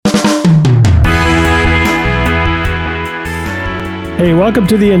Hey, welcome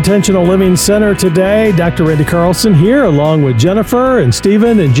to the Intentional Living Center today. Dr. Randy Carlson here, along with Jennifer and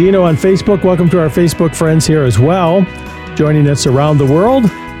Stephen and Gino on Facebook. Welcome to our Facebook friends here as well, joining us around the world.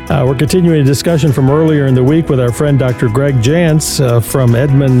 We're continuing a discussion from earlier in the week with our friend Dr. Gregg Jantz from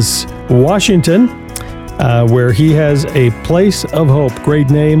Edmonds, Washington, where he has a place of hope. Great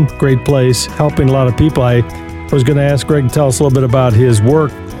name, great place, helping a lot of people. I was going to ask Greg to tell us a little bit about his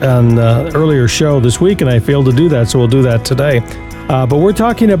work on the earlier show this week, and I failed to do that, so we'll do that today. But we're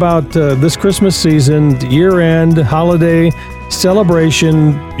talking about this Christmas season, year-end, holiday,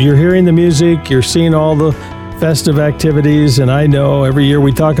 celebration. You're hearing the music, you're seeing all the festive activities, and I know every year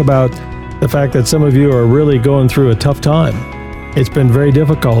we talk about the fact that some of you are really going through a tough time. It's been very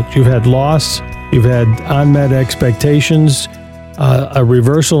difficult. You've had loss, you've had unmet expectations, a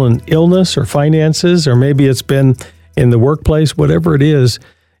reversal in illness or finances, or maybe it's been in the workplace, whatever it is,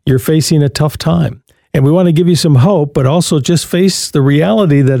 you're facing a tough time. And we want to give you some hope, but also just face the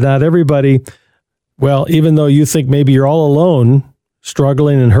reality that not everybody, well, even though you think maybe you're all alone,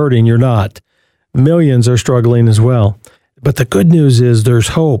 struggling and hurting, you're not. Millions are struggling as well. But the good news is there's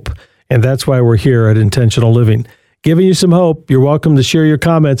hope, and that's why we're here at Intentional Living. Giving you some hope. You're welcome to share your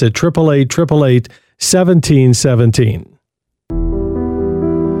comments at 888-888-1717.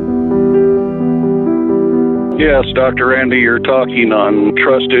 Yes, Dr. Randy, you're talking on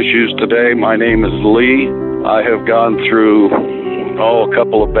trust issues today. My name is Lee. I have gone through, a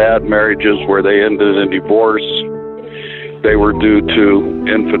couple of bad marriages where they ended in divorce. They were due to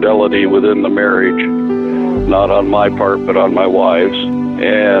infidelity within the marriage, not on my part, but on my wife's.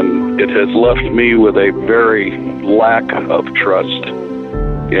 And it has left me with a very lack of trust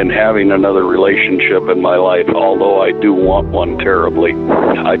in having another relationship in my life, although I do want one terribly.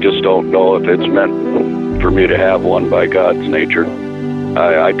 I just don't know if it's meant for me to have one by God's nature.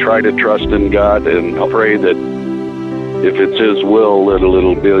 I try to trust in God and I'll pray that if it's His will,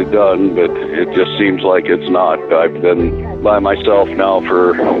 it'll be done, but it just seems like it's not. I've been by myself now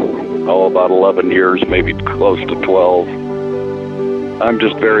for, about 11 years, maybe close to 12. I'm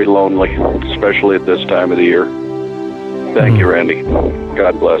just very lonely, especially at this time of the year. Thank you, Randy.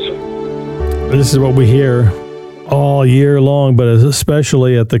 God bless. This is what we hear all year long, but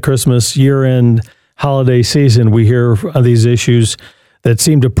especially at the Christmas year-end holiday season, we hear these issues that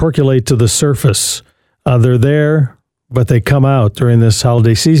seem to percolate to the surface. They're there, but they come out during this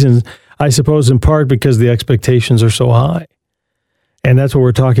holiday season, I suppose in part because the expectations are so high. And that's what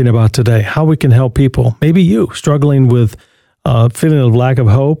we're talking about today, how we can help people, maybe you, struggling with feeling of lack of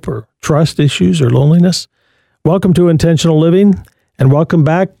hope or trust issues or loneliness. Welcome to Intentional Living, and welcome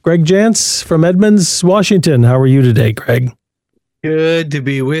back, Gregg Jantz from Edmonds, Washington. How are you today, Greg? Good to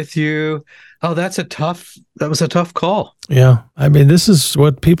be with you. Oh, that was a tough call. Yeah. I mean, this is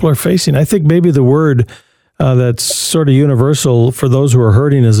what people are facing. I think maybe the word that's sort of universal for those who are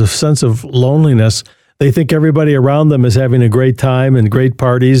hurting is a sense of loneliness. They think everybody around them is having a great time and great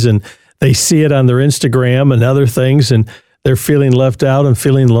parties, and they see it on their Instagram and other things, and they're feeling left out and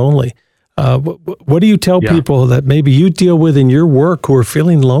feeling lonely. What do you tell people that maybe you deal with in your work who are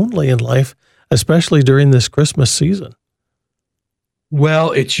feeling lonely in life, especially during this Christmas season?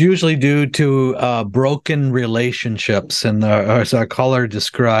 Well, it's usually due to broken relationships. And as our caller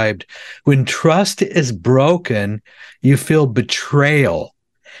described, when trust is broken, you feel betrayal.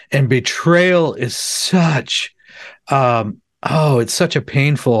 And betrayal is such, it's such a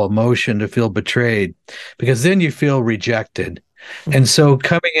painful emotion to feel betrayed, because then you feel rejected. And so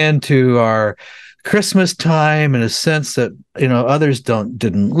coming into our Christmas time in a sense that, others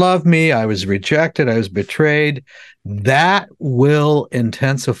didn't love me, I was rejected, I was betrayed, that will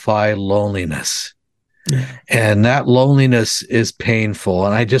intensify loneliness. Yeah. And that loneliness is painful.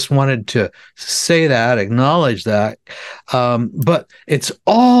 And I just wanted to say that, acknowledge that. But it's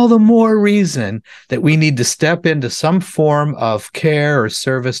all the more reason that we need to step into some form of care or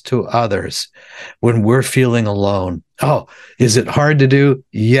service to others when we're feeling alone. Oh, is it hard to do?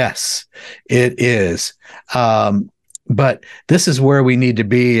 Yes, it is. But this is where we need to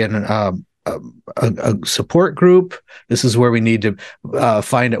be in a support group. This is where we need to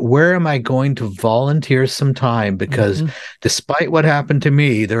find out, where am I going to volunteer some time? Because despite what happened to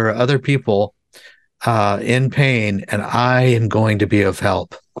me, there are other people in pain, and I am going to be of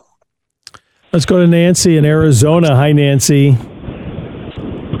help. Let's go to Nancy in Arizona. Hi, Nancy.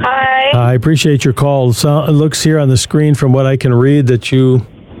 Hi. I appreciate your call. So it looks here on the screen from what I can read that you've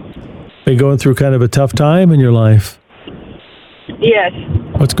been going through kind of a tough time in your life. Yes.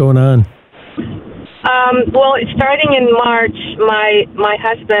 What's going on? Well, starting in March, my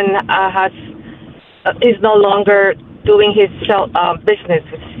husband is no longer doing his business,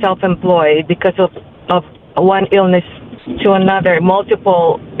 self-employed, because of one illness to another,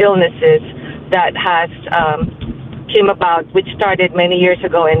 multiple illnesses that has came about, which started many years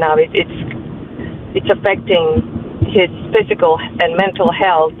ago, and now it's affecting his physical and mental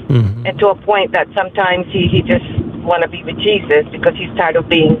health, and to a point that sometimes he just want to be with Jesus because he's tired of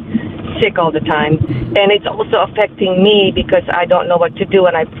being sick all the time. And it's also affecting me because I don't know what to do,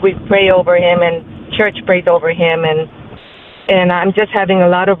 and we pray over him, and church prays over him, and I'm just having a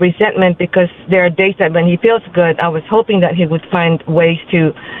lot of resentment because there are days that when he feels good, I was hoping that he would find ways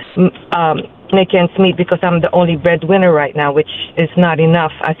to make ends meet because I'm the only breadwinner right now, which is not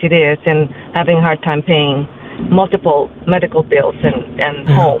enough as it is, and having a hard time paying multiple medical bills and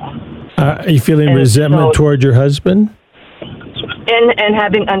home. Are you feeling resentment toward your husband? And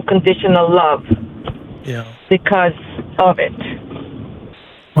having unconditional love because of it.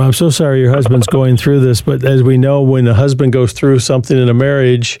 Well, I'm so sorry your husband's going through this, but as we know, when a husband goes through something in a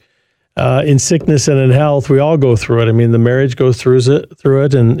marriage, in sickness and in health, we all go through it. I mean, the marriage goes through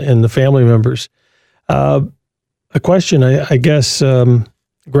it, and the family members. A question, I guess,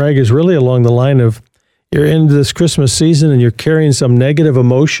 Gregg, is really along the line of you're in this Christmas season and you're carrying some negative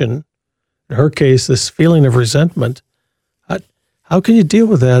emotion. In her case, this feeling of resentment. How can you deal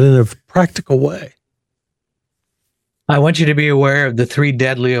with that in a practical way? I want you to be aware of the three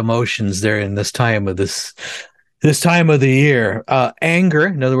deadly emotions there in this time of this time of the year. Anger,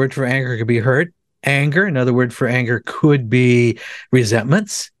 another word for anger could be hurt. Anger, another word for anger could be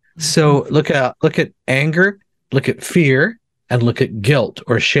resentments. So look at anger, look at fear, and look at guilt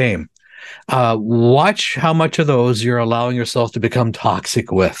or shame. Watch how much of those you're allowing yourself to become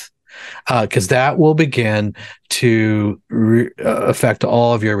toxic with. Because that will begin to affect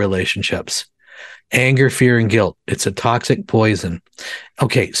all of your relationships. Anger, fear, and guilt. It's a toxic poison.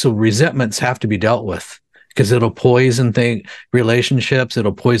 Okay, so resentments have to be dealt with because it'll poison relationships.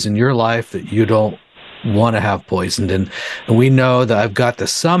 It'll poison your life that you don't want to have poisoned. And we know that I've got to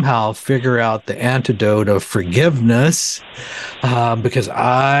somehow figure out the antidote of forgiveness because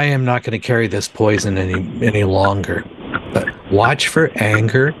I am not going to carry this poison any longer. But watch for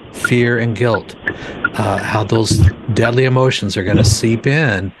anger, fear, and guilt. How those deadly emotions are going to seep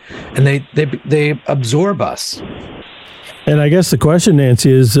in, and they absorb us. And I guess the question,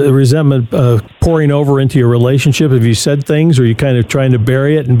 Nancy, is resentment pouring over into your relationship? Have you said things, or are you kind of trying to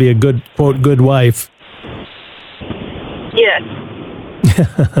bury it and be a good, quote, good wife? Yes.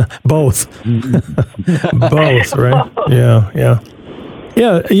 Both. Both, right? Yeah.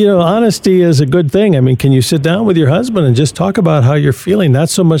 Yeah, honesty is a good thing. I mean, can you sit down with your husband and just talk about how you're feeling? Not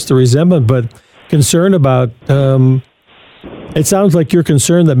so much the resentment, but concern about, it sounds like you're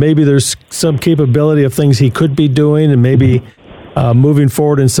concerned that maybe there's some capability of things he could be doing and maybe moving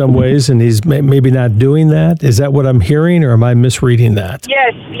forward in some ways, and he's maybe not doing that. Is that what I'm hearing, or am I misreading that?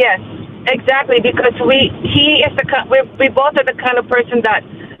 Yes, exactly, because we both are the kind of person that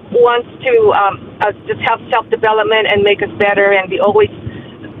wants to just have self-development and make us better, and we always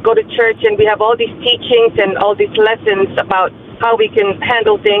go to church and we have all these teachings and all these lessons about how we can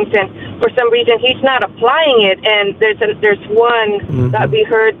handle things, and for some reason he's not applying it. And there's one that we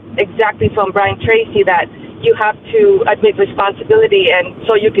heard exactly from Brian Tracy, that you have to admit responsibility and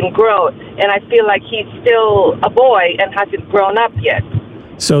so you can grow, and I feel like he's still a boy and hasn't grown up yet.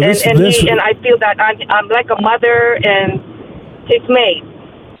 So and I feel that I'm like a mother and his mate.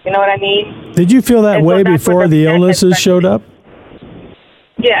 You know what I mean? Did you feel that way before the illnesses showed up?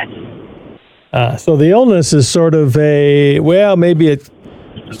 Yes. So the illness is sort of maybe it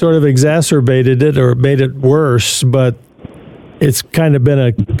sort of exacerbated it or made it worse, but it's kind of been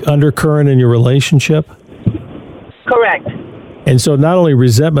an undercurrent in your relationship? Correct. And so not only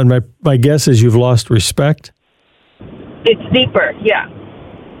resentment, my guess is you've lost respect? It's deeper, yeah.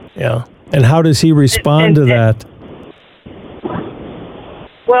 Yeah. And how does he respond to that?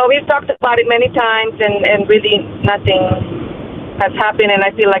 Well, we've talked about it many times, and really nothing has happened, and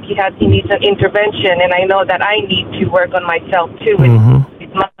I feel like he needs an intervention, and I know that I need to work on myself too with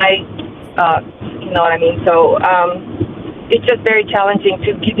my, you know what I mean? So it's just very challenging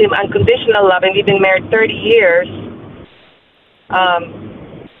to give him unconditional love, and we've been married 30 years.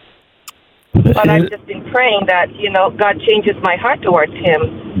 But I've just been praying that, God changes my heart towards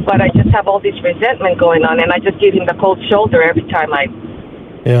him, but I just have all this resentment going on, and I just give him the cold shoulder every time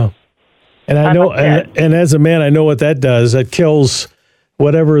Yeah. And I know, and as a man, I know what that does. That kills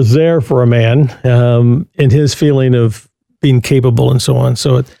whatever is there for a man in his feeling of being capable and so on.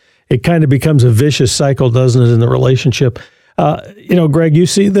 So it kind of becomes a vicious cycle, doesn't it, in the relationship? Gregg, you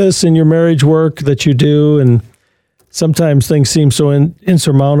see this in your marriage work that you do, and sometimes things seem so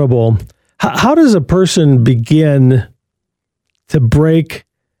insurmountable. How does a person begin to break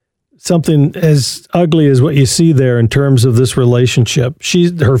something as ugly as what you see there in terms of this relationship.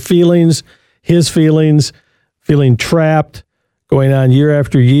 Her feelings, his feelings, feeling trapped, going on year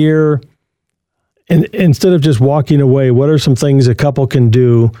after year. And instead of just walking away, what are some things a couple can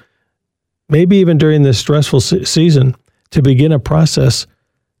do, maybe even during this stressful season, to begin a process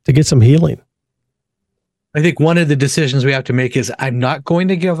to get some healing? I think one of the decisions we have to make is I'm not going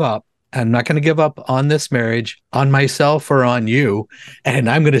to give up. I'm not going to give up on this marriage, on myself or on you, and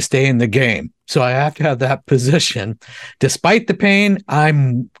I'm going to stay in the game. So I have to have that position. Despite the pain,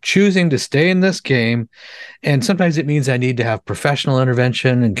 I'm choosing to stay in this game. And sometimes it means I need to have professional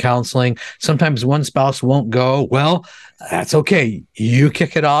intervention and counseling. Sometimes one spouse won't go. Well, that's okay. You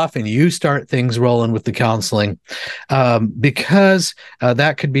kick it off and you start things rolling with the counseling, because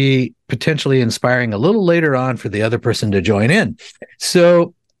that could be potentially inspiring a little later on for the other person to join in.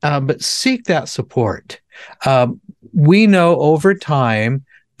 So, but seek that support. We know over time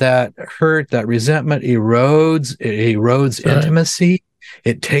that hurt, that resentment erodes right. Intimacy.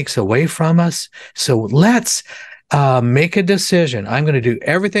 It takes away from us. So let's make a decision. I'm going to do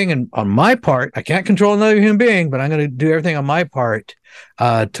everything on my part. I can't control another human being, but I'm going to do everything on my part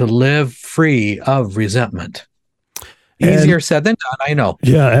to live free of resentment. Easier said than done, I know.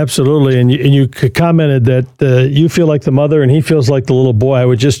 Yeah, absolutely. And you commented that you feel like the mother and he feels like the little boy. I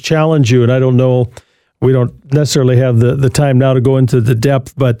would just challenge you, and I don't know, we don't necessarily have the time now to go into the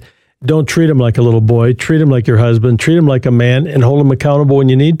depth, but don't treat him like a little boy. Treat him like your husband. Treat him like a man and hold him accountable when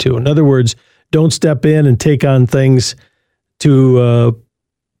you need to. In other words, don't step in and take on things to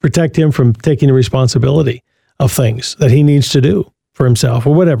protect him from taking the responsibility of things that he needs to do for himself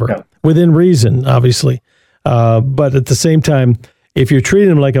or whatever, within reason, obviously. But at the same time, if you're treating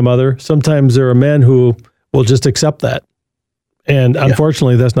him like a mother, sometimes there are men who will just accept that. And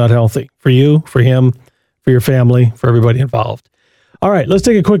unfortunately, that's not healthy for you, for him, for your family, for everybody involved. All right, let's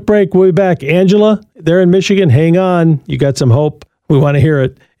take a quick break. We'll be back. Angela, there in Michigan, hang on. You got some hope. We want to hear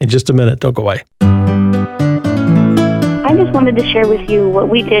it in just a minute. Don't go away. I just wanted to share with you what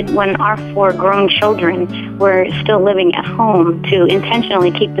we did when our 4 grown children were still living at home to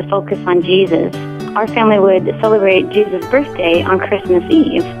intentionally keep the focus on Jesus. Our family would celebrate Jesus' birthday on Christmas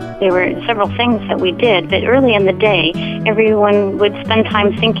Eve. There were several things that we did, but early in the day, everyone would spend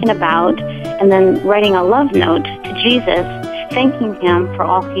time thinking about and then writing a love note to Jesus, thanking him for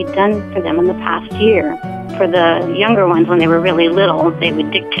all he'd done for them in the past year. For the younger ones, when they were really little, they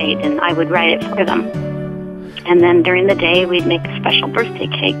would dictate and I would write it for them. And then during the day, we'd make a special birthday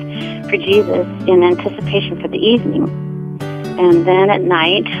cake for Jesus in anticipation for the evening. And then at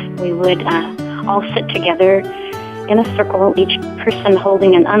night, we would all sit together in a circle, each person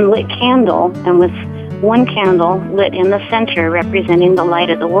holding an unlit candle, and with one candle lit in the center representing the light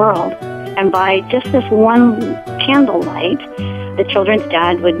of the world. And by just this one candlelight, the children's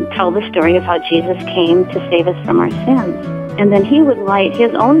dad would tell the story of how Jesus came to save us from our sins. And then he would light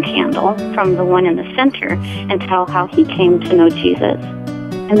his own candle from the one in the center and tell how he came to know Jesus.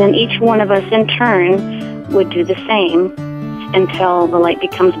 And then each one of us in turn would do the same until the light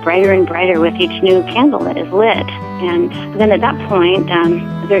becomes brighter and brighter with each new candle that is lit. And then at that point,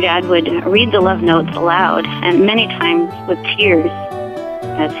 their dad would read the love notes aloud, and many times with tears,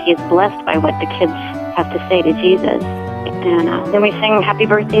 as he is blessed by what the kids have to say to Jesus. And then we sing Happy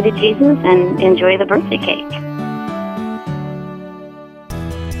Birthday to Jesus and enjoy the birthday cake.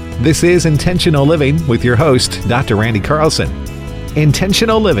 This is Intentional Living with your host, Dr. Randy Carlson.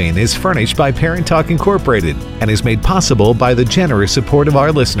 Intentional Living is furnished by Parent Talk Incorporated and is made possible by the generous support of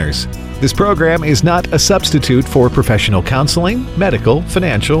our listeners. This program is not a substitute for professional counseling, medical,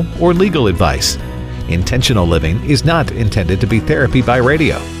 financial, or legal advice. Intentional Living is not intended to be therapy by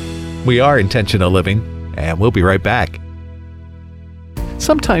radio. We are Intentional Living, and we'll be right back.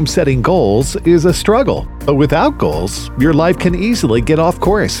 Sometimes setting goals is a struggle, but without goals, your life can easily get off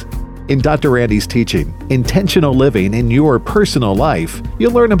course. In Dr. Randy's teaching, Intentional Living in Your Personal Life,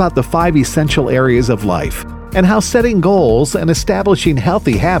 you'll learn about the 5 essential areas of life and how setting goals and establishing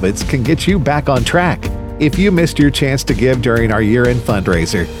healthy habits can get you back on track. If you missed your chance to give during our year-end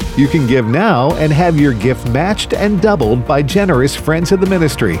fundraiser, you can give now and have your gift matched and doubled by generous friends of the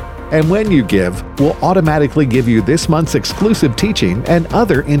ministry. And when you give, we'll automatically give you this month's exclusive teaching and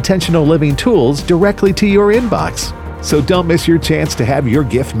other Intentional Living tools directly to your inbox. So don't miss your chance to have your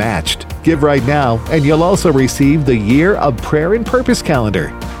gift matched. Give right now, and you'll also receive the Year of Prayer and Purpose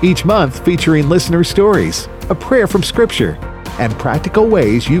calendar, each month featuring listener stories, a prayer from Scripture, and practical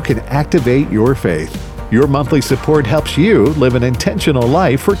ways you can activate your faith. Your monthly support helps you live an intentional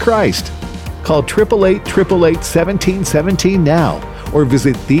life for Christ. Call 888-888-1717 now, or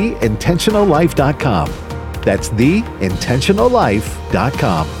visit theintentionallife.com. That's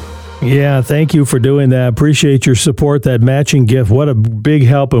theintentionallife.com. Yeah, thank you for doing that. Appreciate your support, that matching gift. What a big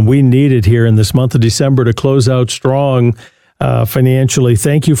help, and we need it here in this month of December to close out strong financially.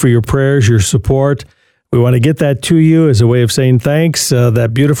 Thank you for your prayers, your support. We want to get that to you as a way of saying thanks.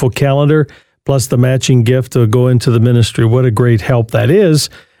 That beautiful calendar plus the matching gift to go into the ministry. What a great help that is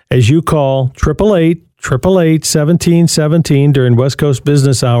as you call 888-888-1717 during West Coast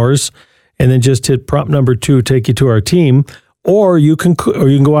business hours, and then just hit prompt number 2, take you to our team. Or you can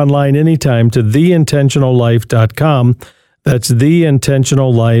go online anytime to theintentionallife.com. That's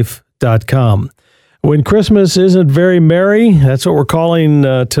theintentionallife.com. When Christmas isn't very merry, that's what we're calling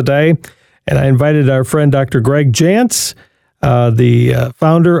today. And I invited our friend Dr. Gregg Jantz, the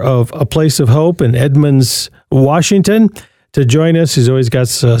founder of A Place of Hope in Edmonds, Washington, to join us. He's always got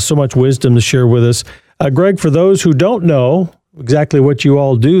so much wisdom to share with us. Gregg, for those who don't know exactly what you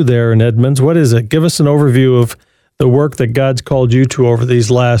all do there in Edmonds, what is it? Give us an overview of the work that God's called you to over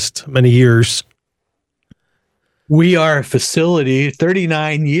these last many years. We are a facility,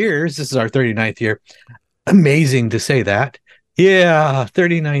 39 years. This is our 39th year. Amazing to say that. Yeah,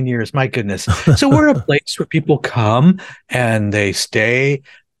 39 years. My goodness. So we're a place where people come and they stay.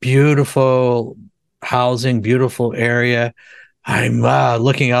 Beautiful housing, beautiful area. I'm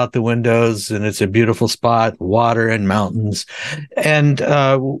looking out the windows and it's a beautiful spot, water and mountains. And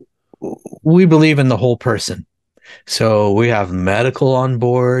we believe in the whole person. So we have medical on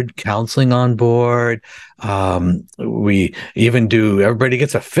board, counseling on board. We even everybody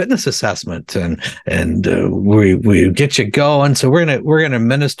gets a fitness assessment and we get you going. So we're gonna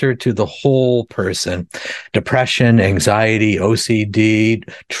minister to the whole person: depression, anxiety, OCD,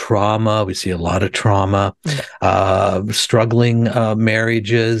 trauma. We see a lot of trauma, struggling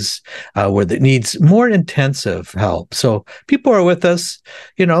marriages where it needs more intensive help. So people are with us,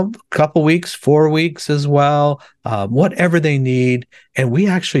 a couple weeks, 4 weeks as well, whatever they need. And we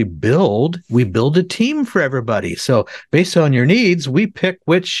actually build a team for everybody. So based on your needs, we pick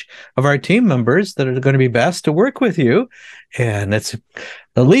which of our team members that are going to be best to work with you. And it's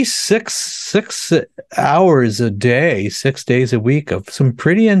at least six hours a day, 6 days a week of some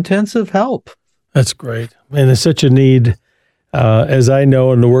pretty intensive help. That's great. And it's such a need, as I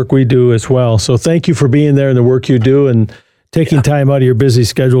know, in the work we do as well. So thank you for being there and the work you do and taking time out of your busy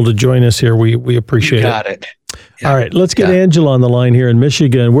schedule to join us here. We appreciate it. Got it. Yeah. All right, let's get Angela on the line here in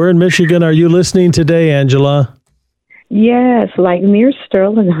Michigan. Where in Michigan are you listening today, Angela? Yes, like near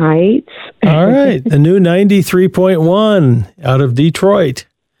Sterling Heights. All right, the new 93.1 out of Detroit.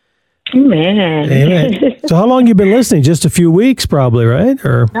 Amen. So how long you been listening? Just a few weeks probably, right?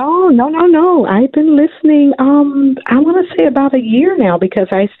 Or No. I've been listening, I want to say about a year now, because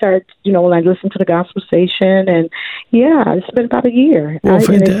I started, when I listened to the gospel station, and it's been about a year. Well,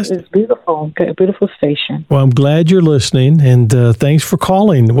 fantastic. It's beautiful, a beautiful station. Well, I'm glad you're listening, and thanks for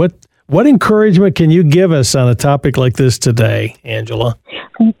calling. What encouragement can you give us on a topic like this today, Angela?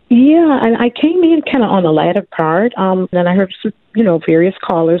 Yeah, and I came in kind of on the latter part, and I heard various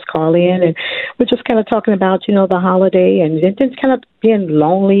callers call in, and we're just kind of talking about, the holiday, and just kind of being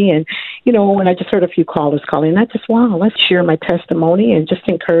lonely, and, and I just heard a few callers calling, and I just, let's share my testimony and just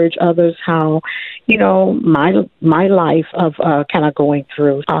encourage others how, my life of kind of going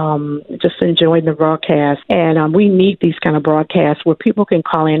through, just enjoying the broadcast. And we need these kind of broadcasts where people can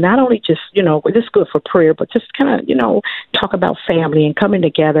call in, not only just, it's good for prayer, but just kind of, talk about family and coming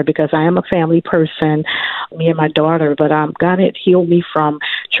together, because I am a family person, me and my daughter, but God had healed me from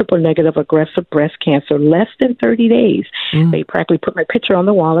triple-negative aggressive breast cancer less than 30 days. They practically put my picture on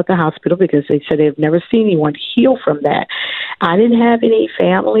the wall at the hospital because they said they've never seen anyone heal from that. I didn't have any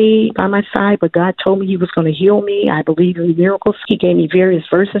family by my side, but God told me He was going to heal me. I believe in miracles. He gave me various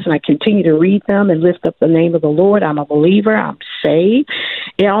verses, and I continue to read them and lift up the name of the Lord. I'm a believer. I'm saved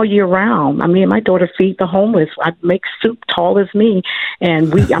all year round. I mean, my daughter feed the homeless. I make soup tall as me,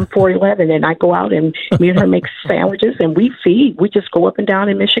 and I'm 4'11", and I go out and me and her make sandwiches, and we feed. We just go up and down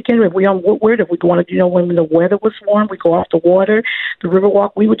in Michigan. If we on Woodward, if we want to, when the weather was warm, we go off the water, the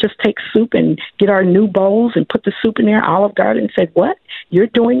Riverwalk. We would just take soup and get our new bowls and put the soup in there. Olive Garden said, "What? You're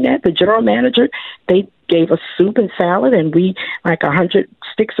doing that?" The general manager, they gave us soup and salad, and we 100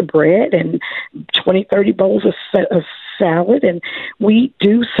 sticks of bread and 20, 30 bowls of salad, and we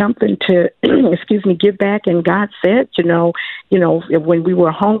do something to, give back. And God said, when we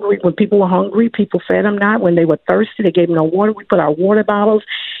were hungry, when people were hungry, people fed them not. When they were thirsty, they gave them no water. We put our water bottles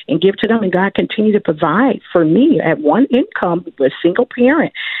and give to them, and God continued to provide for me at one income, a single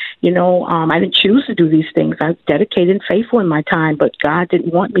parent. I didn't choose to do these things. I was dedicated and faithful in my time, but God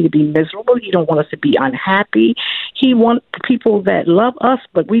didn't want me to be miserable. He don't want us to be unhappy. He wants people that love us,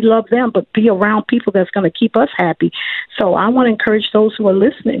 but we love them, but be around people that's going to keep us happy. So I want to encourage those who are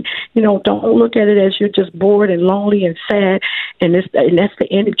listening, don't look at it as you're just bored and lonely and sad. And that's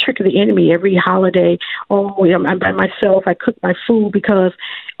the trick of the enemy. Every holiday, I'm by myself. I cook my food because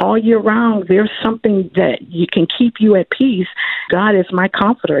all year round there's something that you can keep you at peace. God is my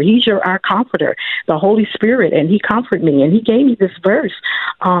comforter. He's our comforter, the Holy Spirit, and He comforted me. And He gave me this verse.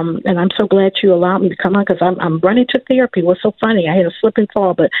 And I'm so glad you allowed me to come on, because I'm running to therapy. What's so funny? I had a slip and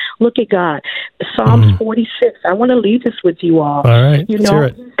fall, but look at God. Psalms 46. I want to leave this with you all. All right. Let's hear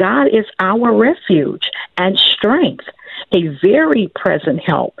it. God is our refuge and strength, a very present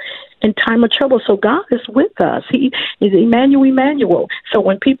help in time of trouble. So God is with us. He is Emmanuel. So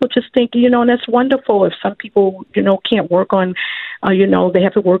when people just think, and that's wonderful. If some people, can't work on, they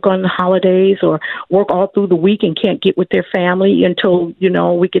have to work on the holidays or work all through the week and can't get with their family until,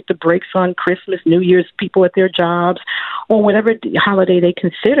 we get the breaks on Christmas, New Year's, people at their jobs, or whatever holiday they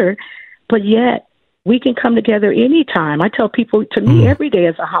consider. But yet, we can come together anytime. I tell people, to me, every day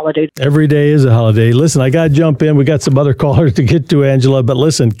is a holiday. Every day is a holiday. Listen, I got to jump in. We got some other callers to get to, Angela, but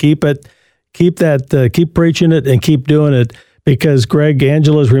listen, keep preaching it and keep doing it, because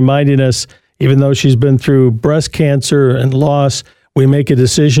Angela is reminding us, even though she's been through breast cancer and loss, we make a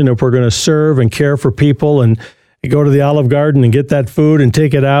decision if we're going to serve and care for people and go to the Olive Garden and get that food and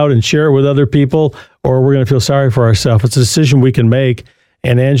take it out and share it with other people, or we're going to feel sorry for ourselves. It's a decision we can make.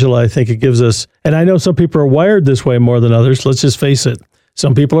 And Angela, I think it gives us, and I know some people are wired this way more than others. Let's just face it.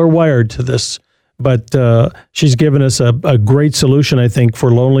 Some people are wired to this, but she's given us a great solution, I think,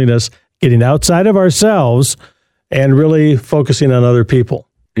 for loneliness, getting outside of ourselves and really focusing on other people.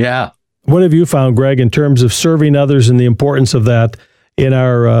 Yeah. What have you found, Gregg, in terms of serving others and the importance of that in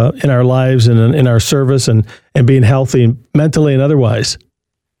our lives and in our service and being healthy mentally and otherwise?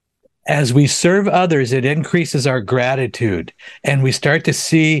 As we serve others, it increases our gratitude, and we start to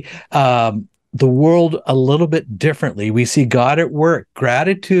see the world a little bit differently. We see God at work.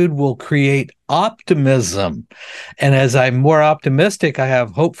 Gratitude will create optimism. And as I'm more optimistic, I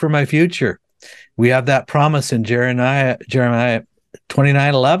have hope for my future. We have that promise in Jeremiah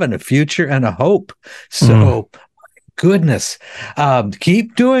 29:11, a future and a hope. So, goodness,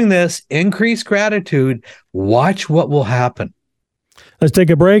 keep doing this, increase gratitude, watch what will happen. Let's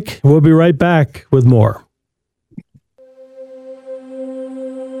take a break. We'll be right back with more.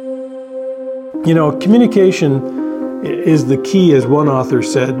 Communication is the key, as one author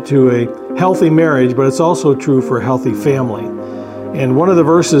said, to a healthy marriage, but it's also true for a healthy family. And one of the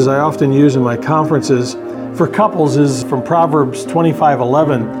verses I often use in my conferences for couples is from Proverbs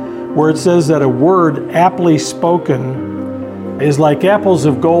 25:11, where it says that a word aptly spoken is like apples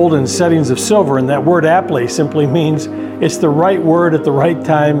of gold and settings of silver. And that word aptly simply means it's the right word at the right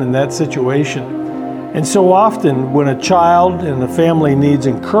time in that situation. And so often when a child and a family needs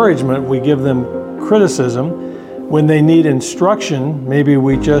encouragement, we give them criticism. When they need instruction, maybe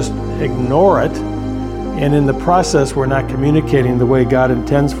we just ignore it. And in the process, we're not communicating the way God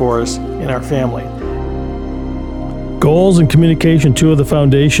intends for us in our family. Goals and communication, two of the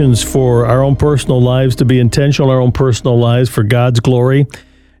foundations for our own personal lives, to be intentional in our own personal lives for God's glory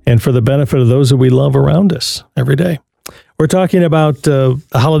and for the benefit of those that we love around us every day. We're talking about the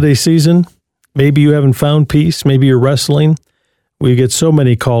holiday season. Maybe you haven't found peace. Maybe you're wrestling. We get so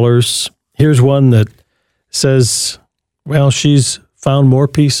many callers. Here's one that says, she's found more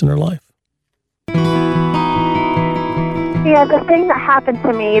peace in her life. Yeah, the thing that happened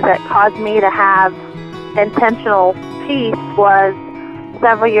to me that caused me to have intentional peace was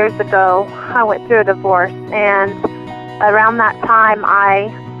several years ago. I went through a divorce, and around that time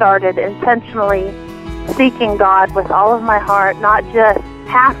I started intentionally seeking God with all of my heart, not just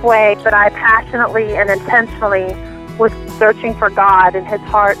halfway, but I passionately and intentionally was searching for God and His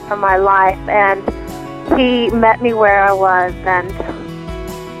heart for my life, and He met me where I was, and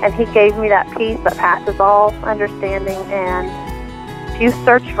He gave me that peace that passes all understanding. And if you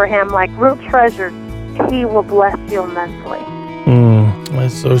search for Him like real treasure, He will bless you immensely.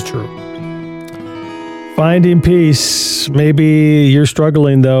 That's so true. Finding peace. Maybe you're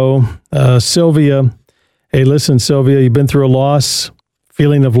struggling, though. Sylvia. Hey, listen, Sylvia, you've been through a loss,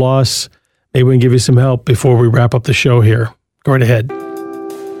 feeling of loss. Maybe we can give you some help before we wrap up the show here. Go right ahead.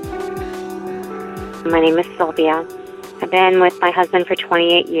 My name is Sylvia. I've been with my husband for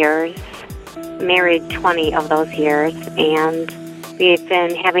 28 years, married 20 of those years, and we've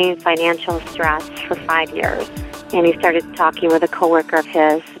been having financial stress for 5 years. And he started talking with a coworker of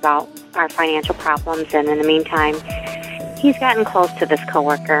his about our financial problems, and in the meantime, he's gotten close to this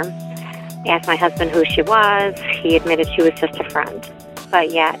coworker. Asked my husband who she was. He admitted she was just a friend.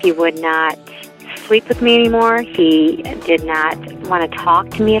 But yet he would not sleep with me anymore. He did not want to talk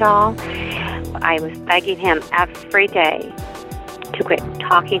to me at all. I was begging him every day to to quit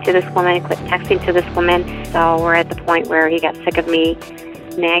talking to this woman, quit texting to this woman. So we're at the point where he got sick of me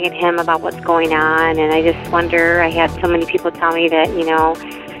nagging him about what's going on. And I just wonder, I had so many people tell me that,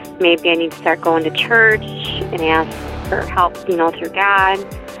 maybe I need to start going to church and ask for help, through God.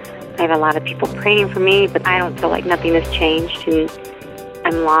 I have a lot of people praying for me, but I don't feel like nothing has changed, and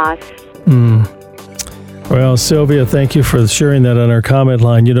I'm lost. Well, Sylvia, thank you for sharing that on our comment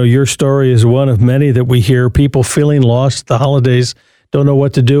line. Your story is one of many that we hear, people feeling lost at the holidays, don't know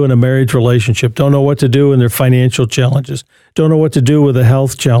what to do in a marriage relationship, don't know what to do in their financial challenges, don't know what to do with a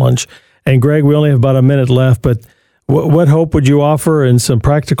health challenge. And Greg, we only have about a minute left, but what hope would you offer and some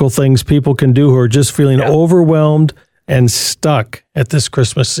practical things people can do who are just feeling overwhelmed and stuck at this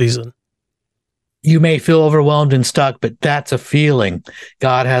Christmas season? You may feel overwhelmed and stuck, but that's a feeling.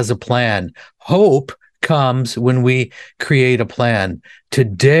 God has a plan. Hope comes when we create a plan.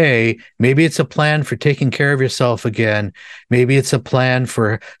 Today, maybe it's a plan for taking care of yourself again. Maybe it's a plan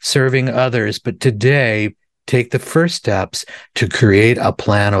for serving others. But today, take the first steps to create a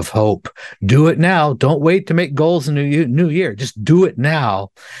plan of hope. Do it now. Don't wait to make goals in the new year. Just do it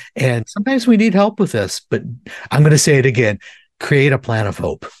now. And sometimes we need help with this, but I'm going to say it again. Create a plan of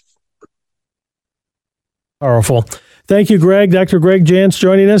hope. Powerful. Thank you, Greg. Dr. Gregg Jantz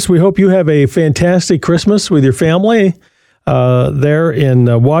joining us. We hope you have a fantastic Christmas with your family there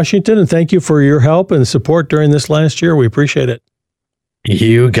in Washington. And thank you for your help and support during this last year. We appreciate it.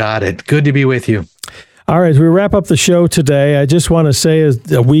 You got it. Good to be with you. All right, as we wrap up the show today, I just want to say,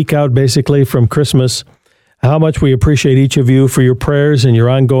 a week out basically from Christmas, how much we appreciate each of you for your prayers and your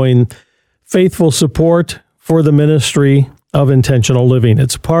ongoing faithful support for the ministry of intentional living.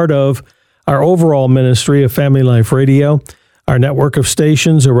 It's part of our overall ministry of Family Life Radio, our network of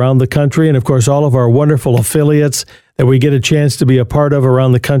stations around the country, and of course, all of our wonderful affiliates that we get a chance to be a part of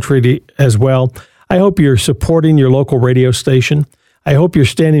around the country as well. I hope you're supporting your local radio station. I hope you're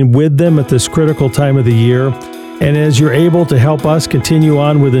standing with them at this critical time of the year. And as you're able to help us continue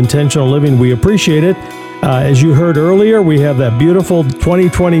on with intentional living, we appreciate it. As you heard earlier, we have that beautiful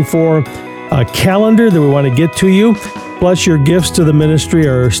 2024 calendar that we want to get to you. Plus, your gifts to the ministry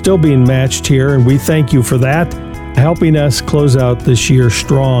are still being matched here, and we thank you for that, helping us close out this year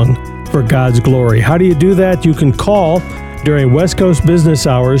strong for God's glory. How do you do that? You can call during West Coast business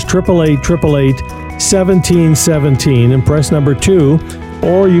hours, 888-888-1717, and press number 2,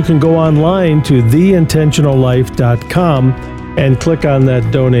 or you can go online to theintentionallife.com and click on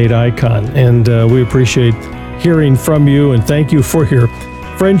that donate icon. And we appreciate hearing from you, and thank you for your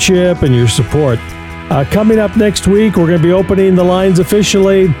friendship and your support. Coming up next week, we're going to be opening the lines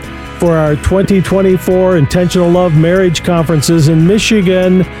officially for our 2024 Intentional Love Marriage Conferences in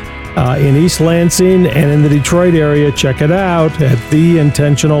Michigan, in East Lansing, and in the Detroit area. Check it out at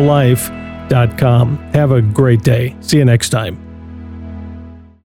theintentionallife.com. Have a great day. See you next time.